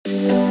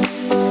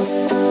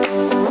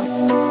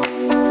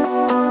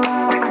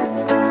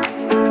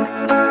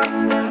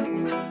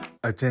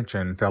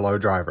Attention, fellow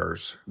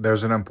drivers.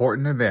 There's an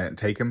important event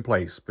taking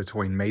place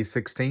between May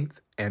 16th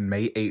and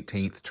May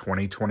 18th,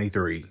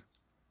 2023.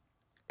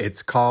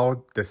 It's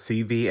called the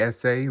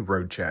CVSA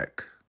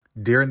Roadcheck.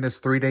 During this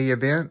 3-day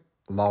event,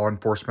 law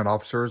enforcement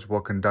officers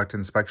will conduct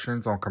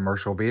inspections on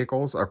commercial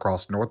vehicles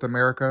across North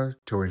America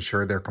to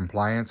ensure their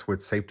compliance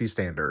with safety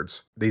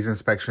standards. These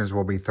inspections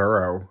will be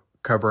thorough,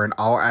 covering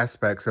all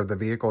aspects of the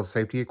vehicle's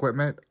safety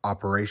equipment,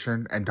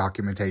 operation, and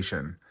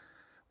documentation,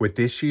 with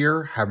this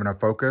year having a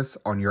focus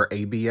on your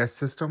ABS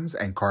systems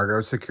and cargo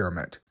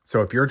securement.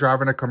 So if you're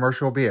driving a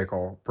commercial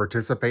vehicle,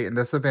 participate in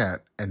this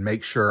event and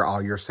make sure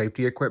all your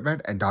safety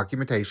equipment and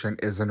documentation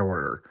is in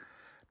order.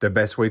 The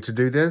best way to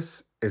do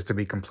this is to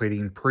be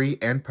completing pre-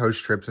 and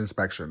post-trips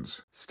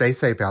inspections. Stay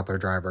safe out there,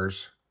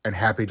 drivers, and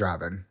happy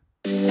driving.